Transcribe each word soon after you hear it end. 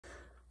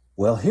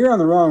Well, here on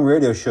the Wrong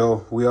Radio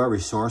Show, we are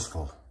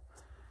resourceful.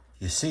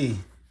 You see,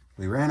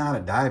 we ran out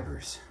of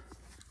diapers.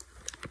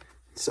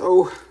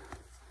 So,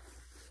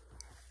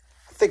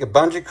 I think a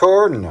bungee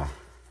cord and a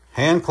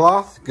hand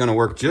cloth are gonna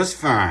work just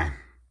fine.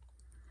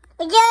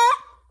 Yeah.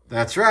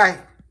 That's right.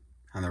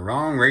 On the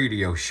Wrong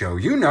Radio Show,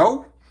 you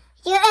know.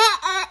 Yeah.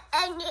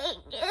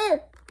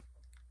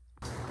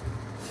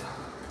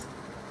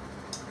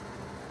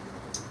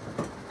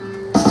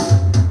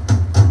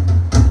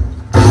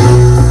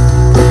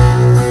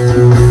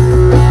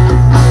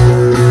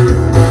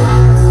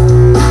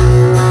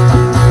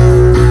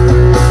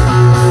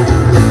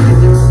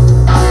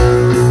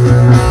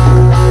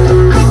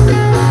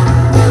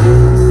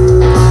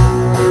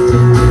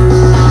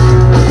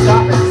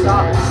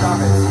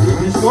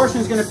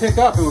 Distortion's gonna pick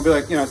up and we'll be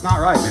like, you know, it's not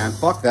right, man.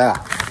 Fuck that.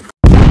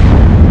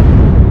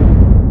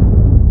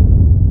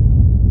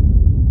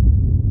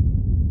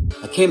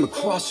 I came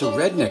across a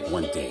redneck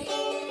one day.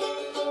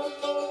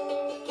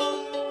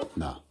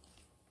 No.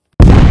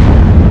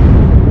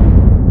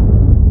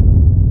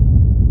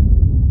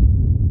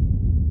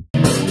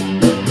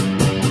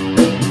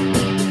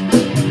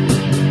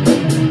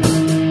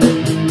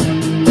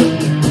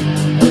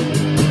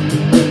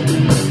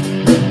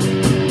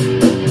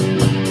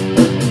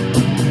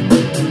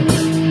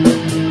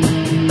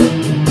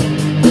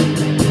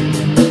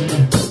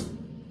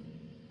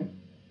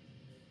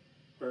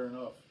 Fair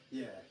enough.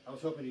 Yeah, I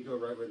was hoping you'd go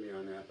right with me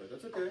on that, but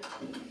that's okay.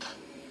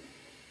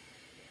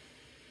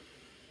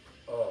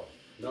 Oh,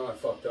 no, I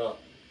fucked up.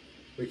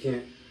 We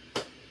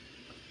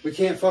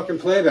can't fucking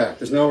playback.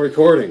 There's no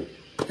recording.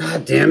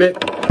 God damn it.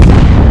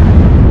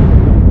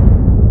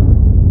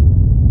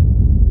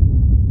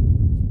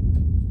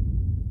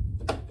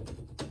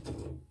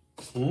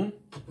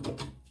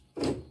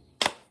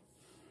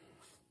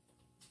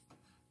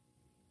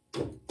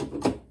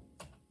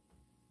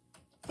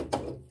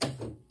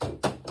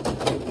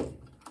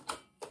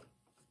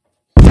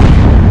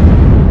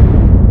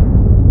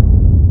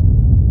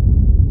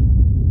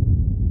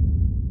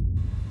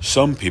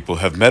 Some people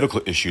have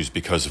medical issues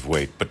because of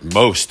weight, but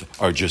most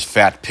are just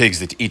fat pigs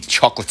that eat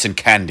chocolates and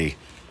candy.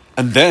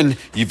 And then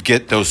you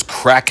get those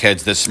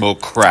crackheads that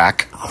smoke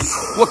crack.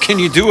 What can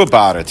you do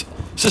about it?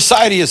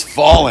 Society has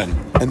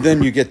fallen. And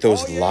then you get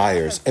those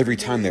liars. Every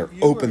time they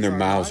open their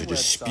mouths, are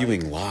just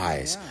spewing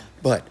lies.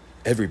 But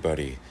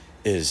everybody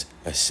is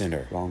a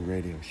sinner. Wrong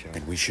Radio Show.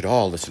 And we should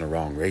all listen to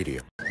Wrong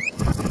Radio.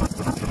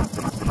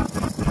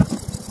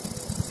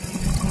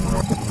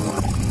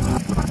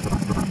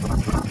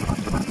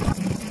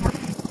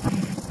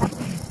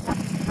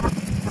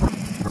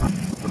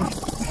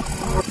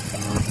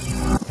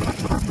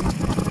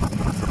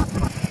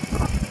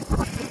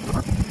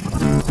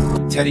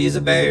 Teddy is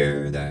a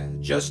bear that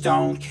just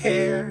don't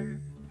care.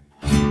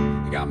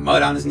 He got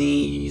mud on his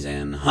knees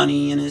and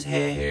honey in his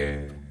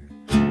hair.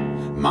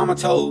 Mama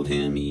told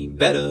him he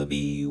better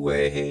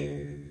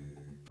beware.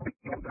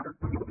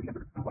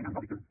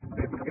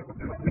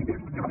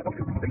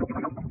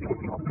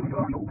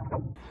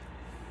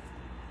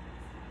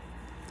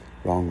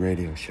 Wrong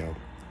Radio Show.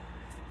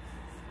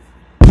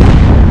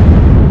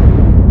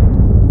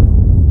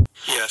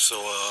 Yeah, so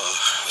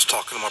I was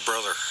talking to my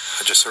brother.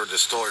 I just heard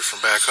this story from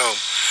back home.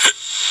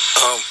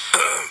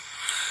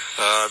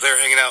 They were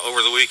hanging out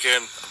over the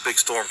weekend. A big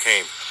storm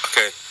came.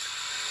 Okay,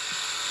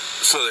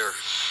 so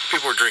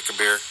people were drinking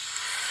beer.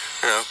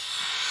 You know,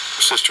 my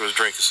sister was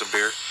drinking some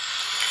beer,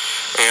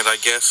 and I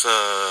guess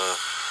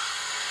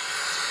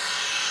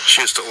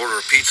she used to order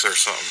a pizza or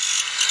something.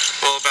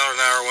 Well, about an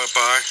hour went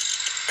by,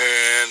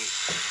 and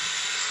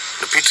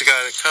the pizza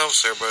guy that comes,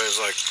 everybody's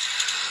like,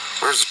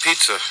 "Where's the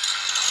pizza?"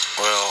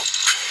 Well,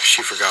 she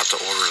forgot to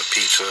order the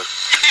pizza.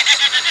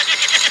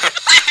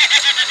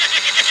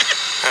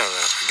 I don't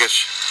know. I guess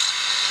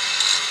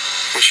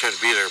she had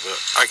to be there, but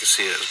I could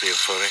see it as being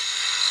funny.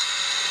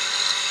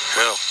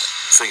 Hell,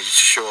 I think you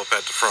should show up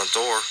at the front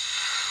door,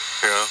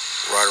 you know,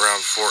 right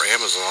around before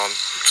Amazon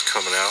is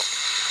coming out.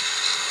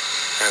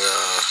 And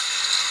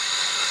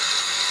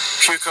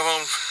she would come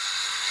home,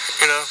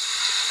 you know,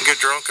 and get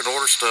drunk and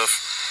order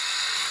stuff.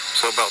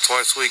 So about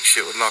twice a week,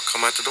 shit would not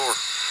come at the door.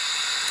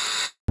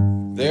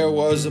 There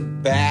was a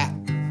bat,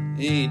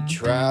 he'd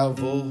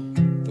travel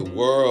the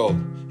world.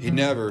 He'd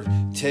never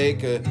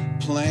take a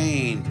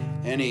plane,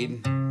 and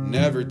he'd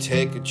never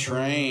take a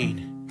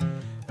train.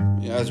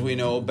 As we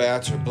know,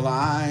 bats are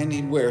blind.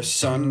 He'd wear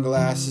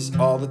sunglasses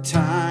all the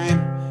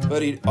time,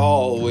 but he'd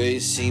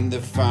always seem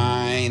to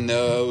find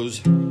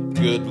those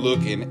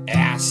good-looking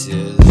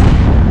asses.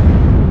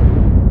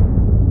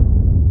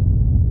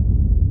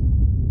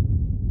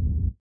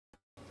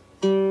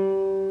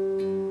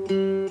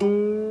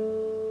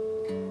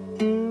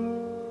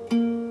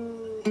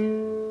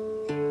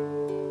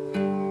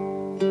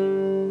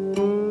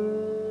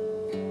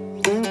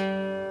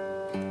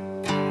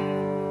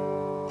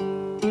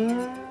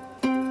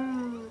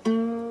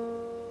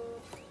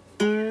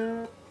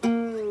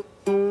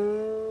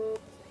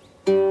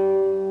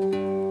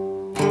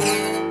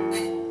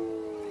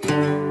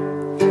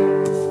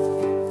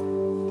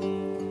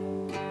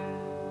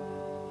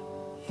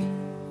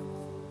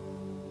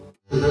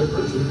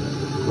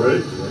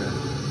 Ready?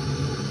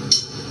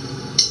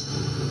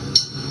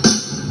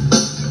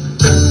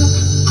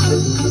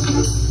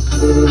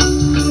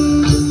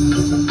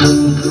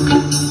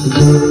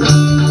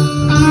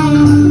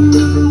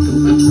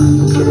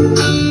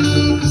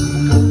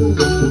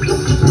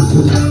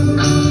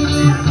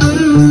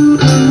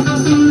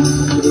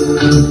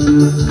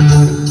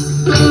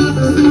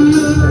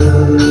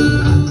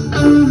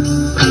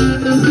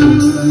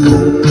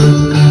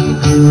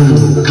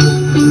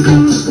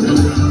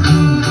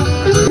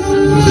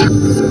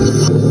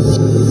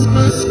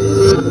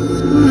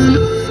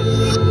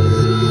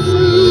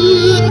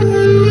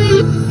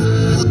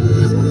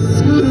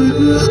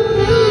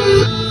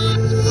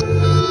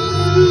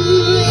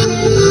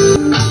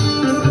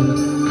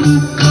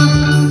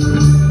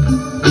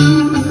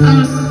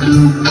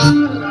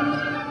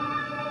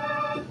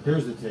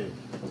 Here's the tape.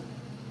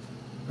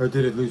 Or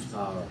did it lose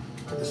power?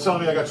 It's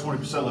telling me I got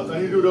 20% left.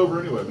 I need to do it over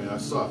anyway, man. I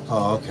sucked.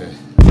 Oh, okay.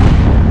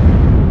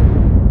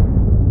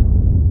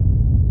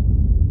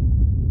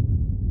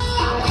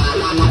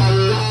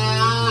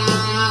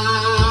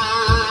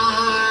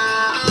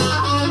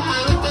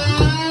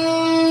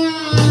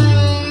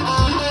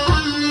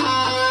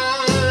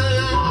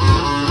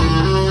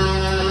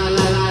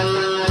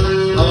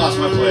 I lost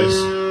my place.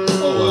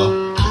 Oh well.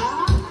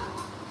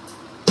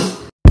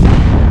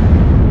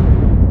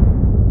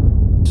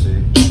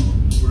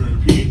 We're gonna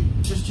repeat.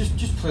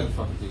 Just play the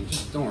fucking thing.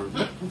 Just don't worry.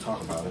 Don't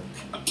talk about it.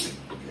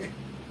 Okay.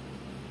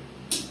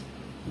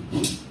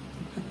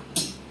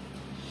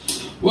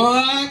 Well,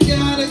 I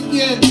gotta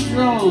get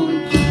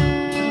drunk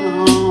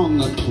on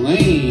the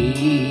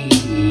plane.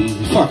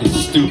 Fucking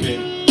stupid.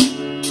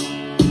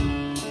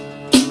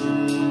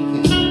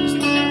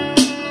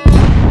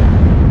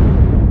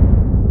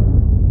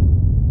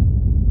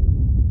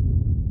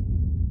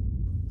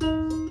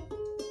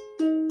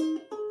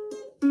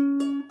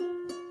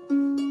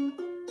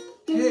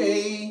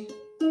 Hey,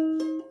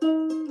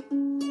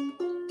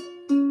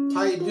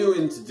 how you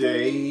doing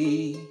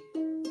today?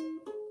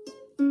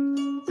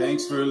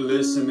 Thanks for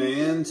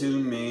listening to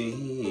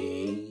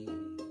me.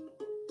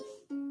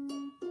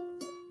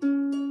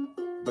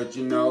 But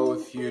you know,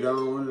 if you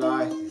don't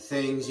like the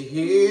things you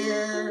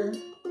hear,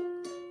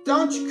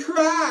 don't you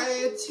cry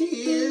a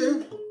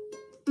tear.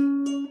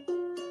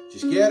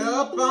 Just get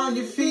up on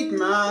your feet,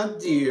 my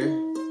dear,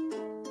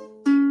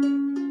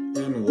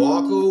 and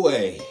walk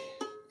away.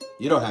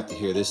 You don't have to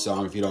hear this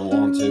song if you don't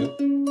want to.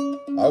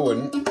 I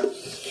wouldn't.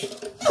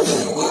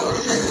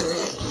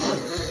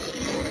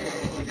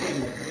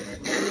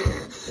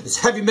 It's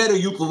heavy metal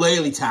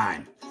ukulele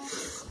time.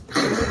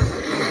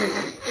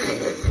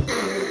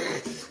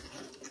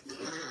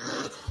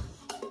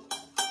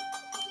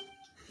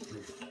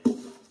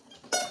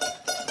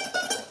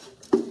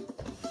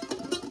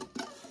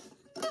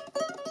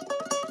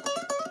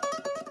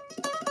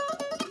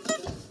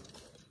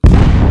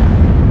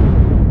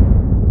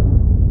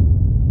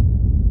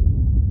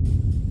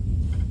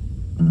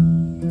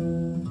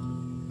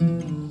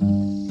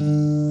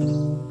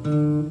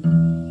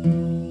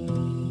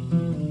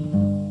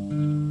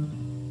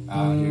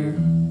 Out here,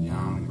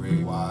 beyond the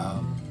great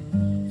wild,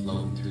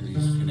 floating through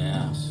these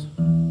canals,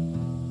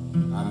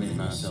 I made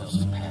myself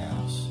some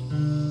pals.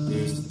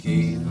 There's the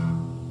gator,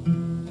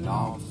 and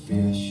all the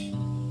fish,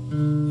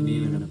 and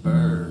even a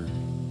bird.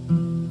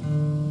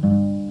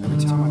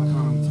 Every time I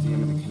come to the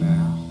end of the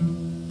canal,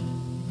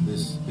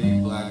 this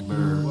big black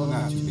bird, well,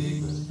 not too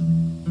big,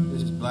 but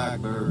this black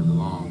bird with a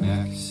long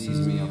neck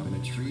sees me up in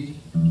a tree,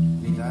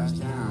 and he dives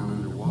down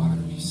underwater,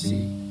 you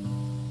see.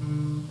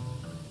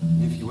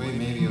 If you wait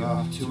maybe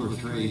about 2 or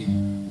 3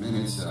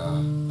 minutes,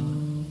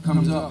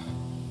 comes up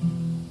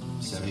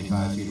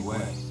 75 feet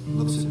away,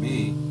 looks at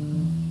me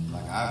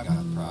like I've got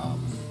the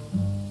problem.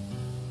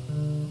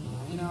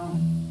 You know,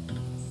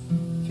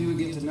 if he would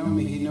get to know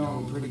me, he'd know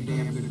I'm a pretty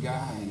damn good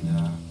guy, and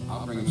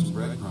I'll bring him some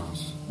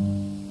breadcrumbs.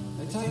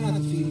 They tell you not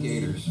to feed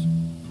gators,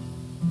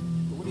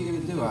 but what are you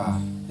gonna do?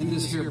 In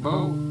this here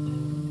boat,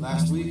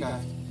 last week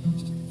I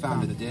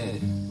found a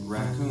dead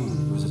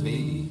raccoon. It was a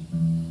baby.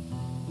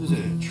 There was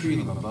a tree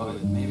limb above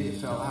it. Maybe it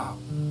fell out.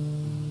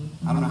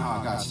 I don't know how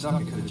I got stuck.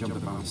 It could have jumped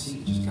up on the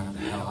seat. Just got the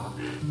hell out.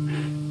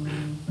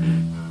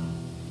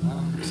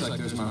 Well, looks like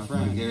there's my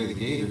friend Gary the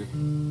Gator.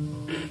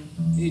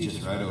 He's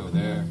just right over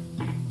there.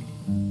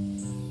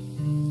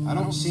 I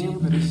don't see him,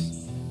 but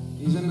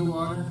he's in the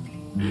water.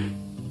 You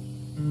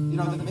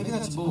know, maybe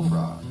that's a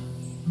bullfrog.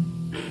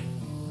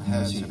 I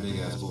have seen a big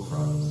ass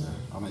bullfrog over there.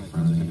 I'll make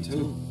friends with him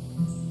too.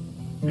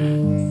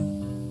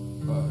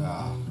 But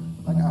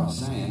like I was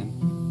saying,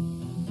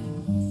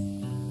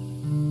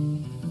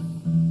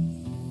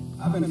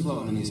 I've been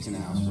floating in these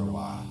canals for a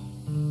while,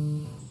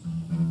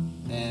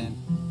 and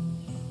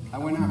I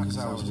went out because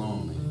I was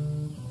lonely.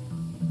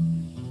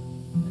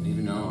 And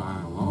even though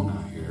I'm alone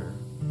out here,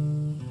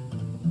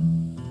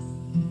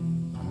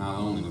 I'm not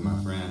lonely with my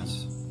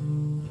friends.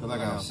 But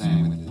like I was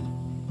saying,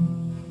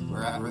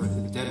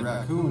 with the dead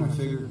raccoon, I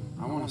figured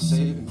I want to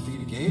save it and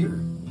feed a gator.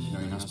 You know,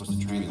 you're not supposed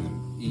to train them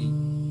to eat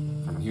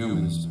from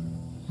humans.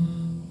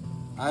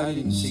 I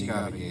didn't seek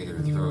out a gator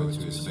and throw it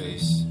to his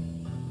face.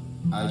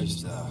 I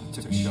just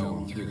took a shovel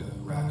and threw the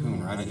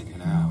raccoon right in the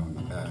canal in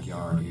my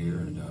backyard here,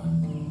 and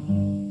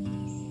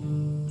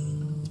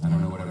I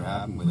don't know whatever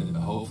happened with it,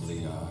 but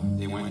hopefully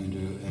they went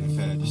into and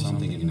fed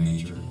something in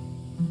nature.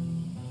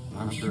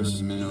 I'm sure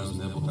some minnows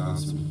nibbled on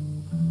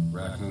some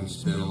raccoon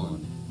spittle,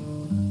 and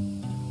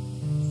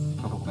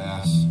a couple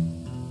bass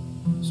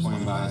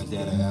swam by his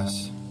dead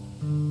ass.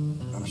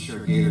 I'm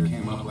sure a gator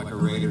came up like a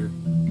raider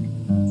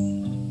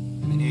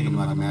and ate him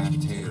like a mashed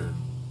potato.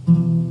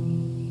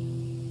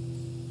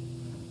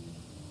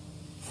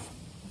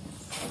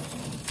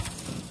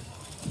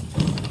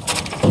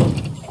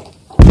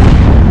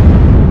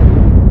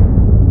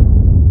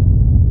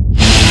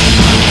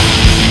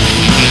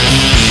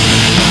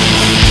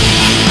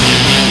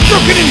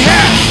 Broken in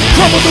half,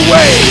 crumbled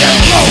away, and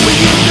blowing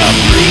in the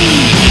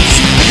breeze.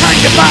 The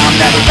kind of bomb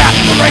that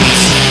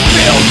evaporates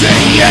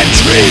building and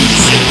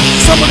trees.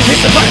 Someone hit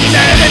the button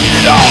that ended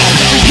it all.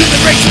 The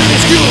human race is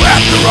minuscule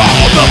after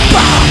all. The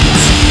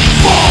bombs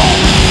fall.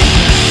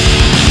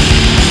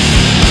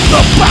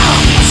 The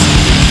bombs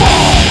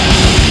fall.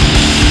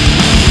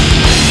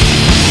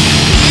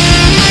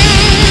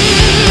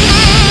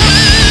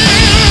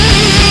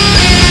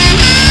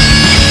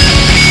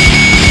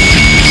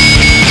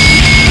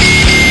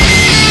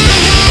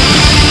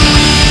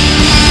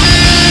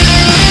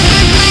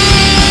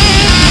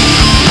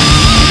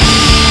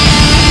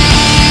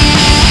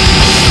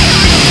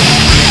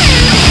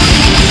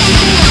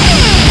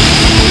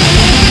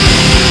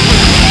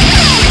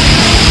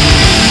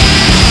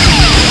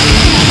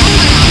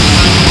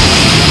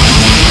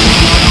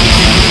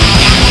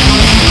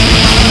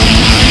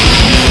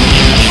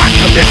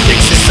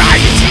 Apocalyptic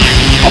society,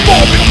 a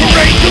morbid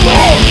parade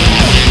galore.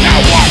 Now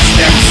watch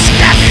them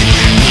scavenge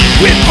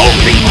with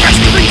only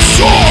festering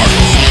sores.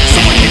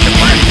 Someone hit the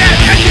button that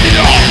ended it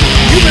all.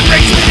 Human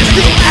race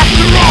minuscule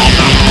after all.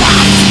 The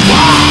bombs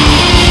fall.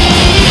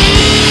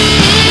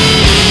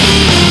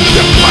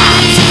 The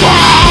bombs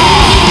fall.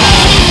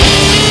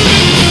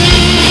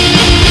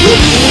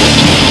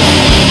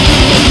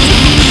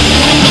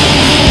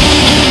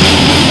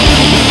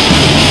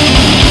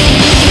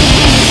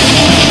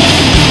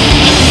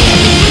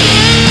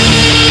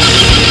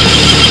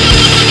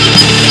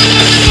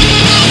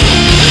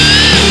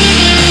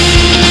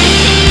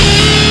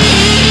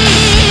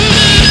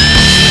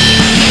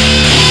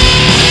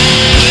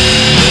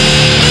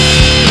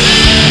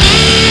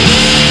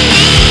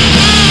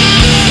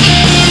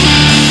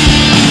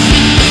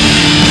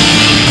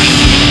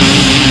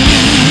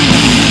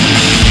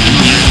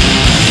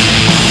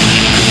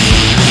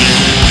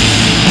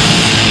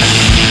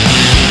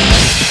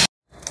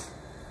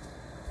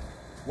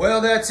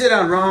 Well, that's it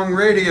on Wrong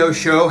Radio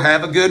Show.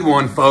 Have a good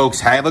one, folks.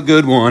 Have a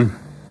good one.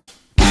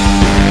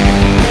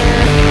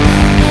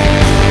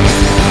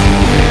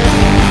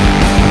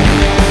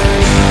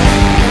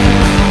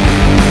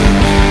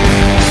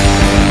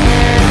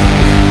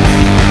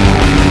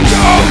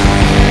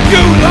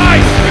 You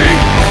lied to me!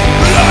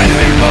 You lied to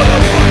me,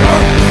 motherfucker!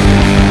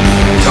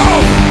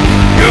 Don't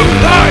you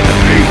lie to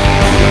me!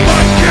 You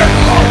might get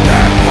all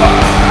that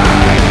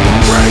way!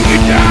 Break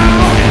it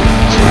down and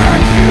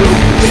drag you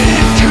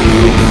into.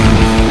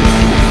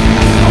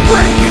 I'll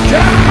break it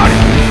down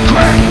and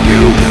crack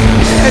you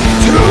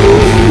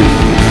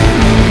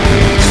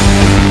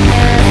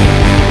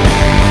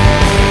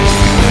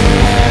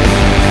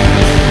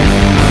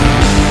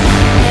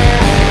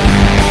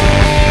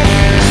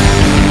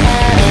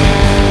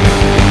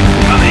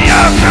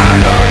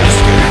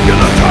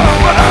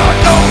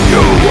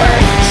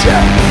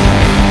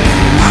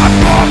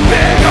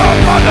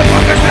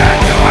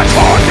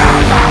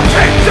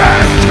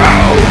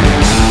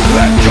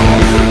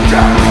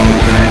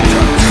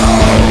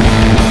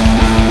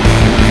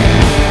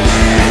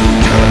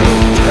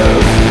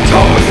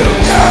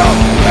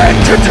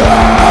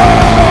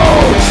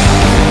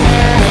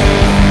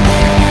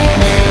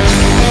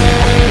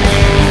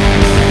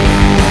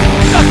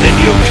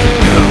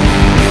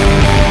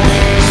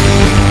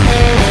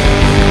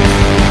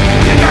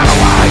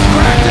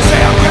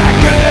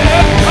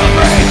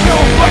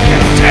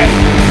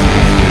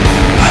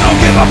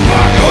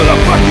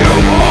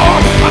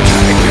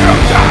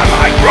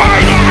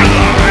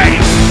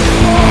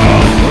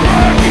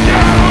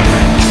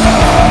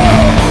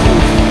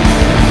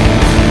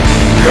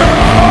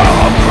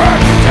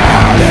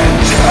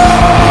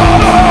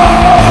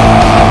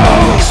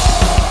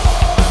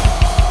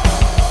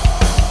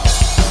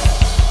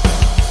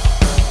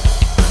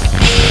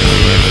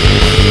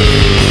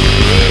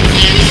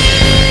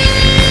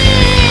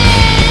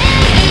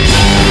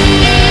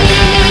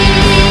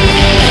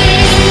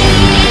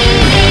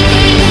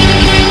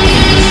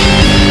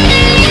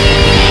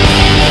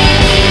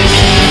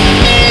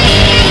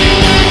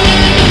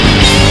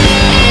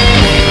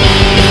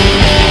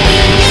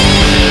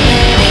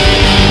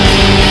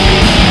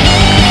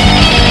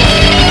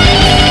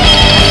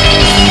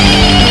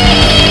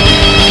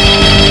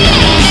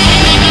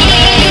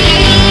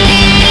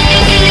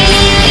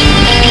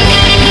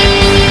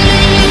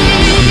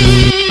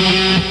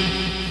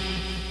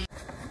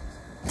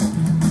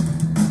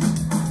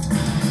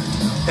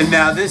And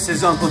now this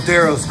is Uncle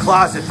Darrow's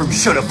closet from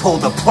Shoulda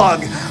Pulled the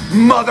Plug,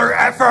 mother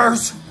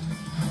effers!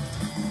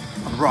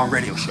 On the Wrong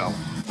Radio Show.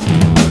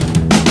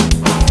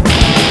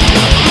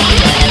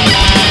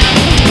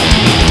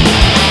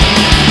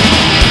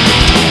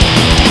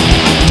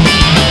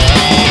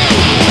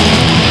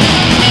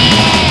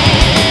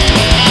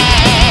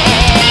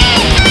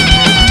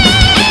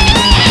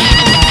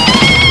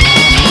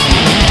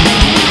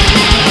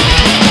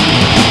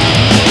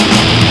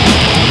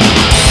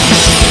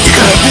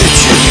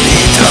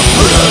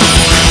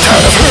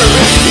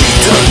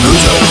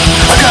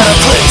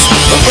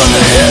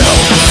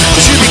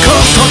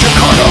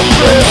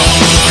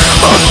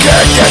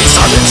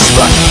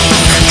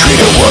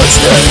 Treated worse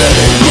than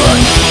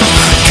anyone.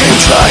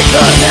 Cage like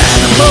an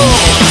animal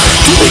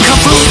to become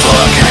food for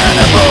a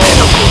cannibal.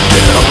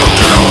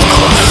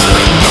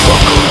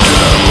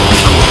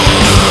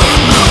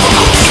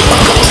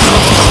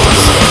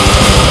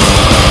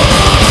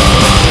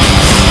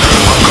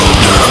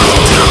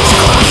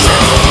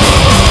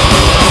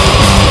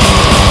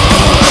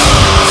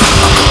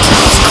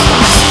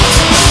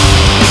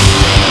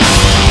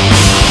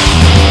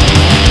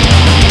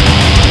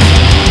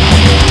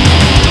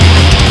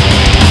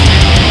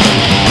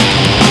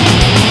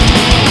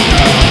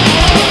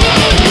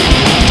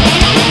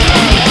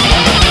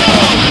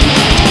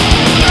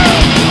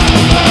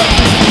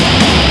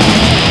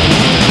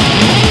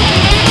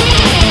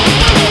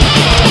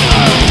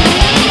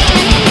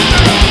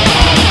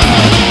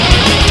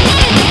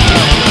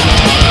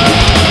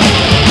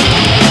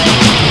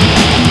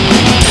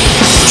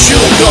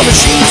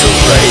 Machine to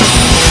rape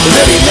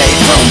that he made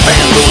from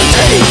bamboo and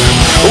tape.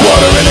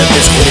 Water in a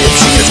biscuit if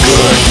she is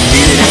good.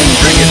 Eat it and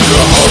drink it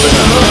through a hole in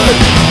the hood.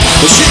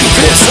 She can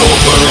piss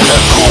over in the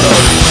corner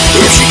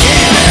if she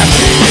can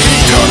after he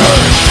turn her.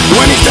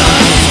 When he's done,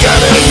 he's got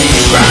a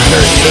meat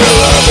grinder. Eat her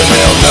up and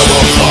they'll never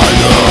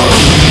find her.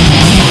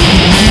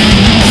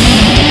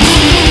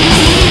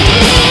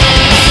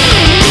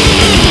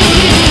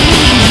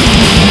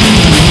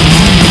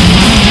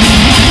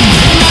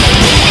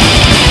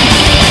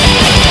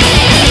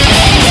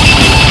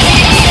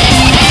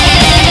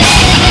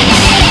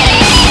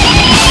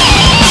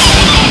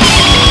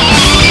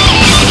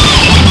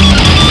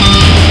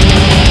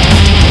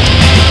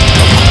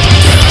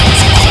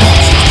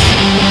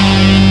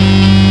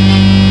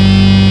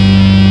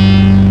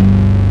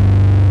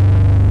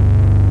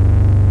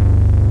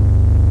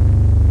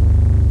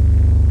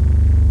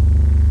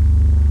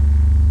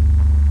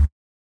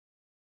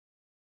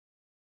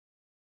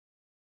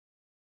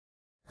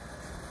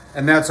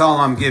 And that's all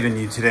I'm giving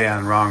you today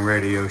on Wrong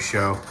Radio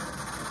Show.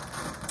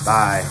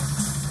 Bye.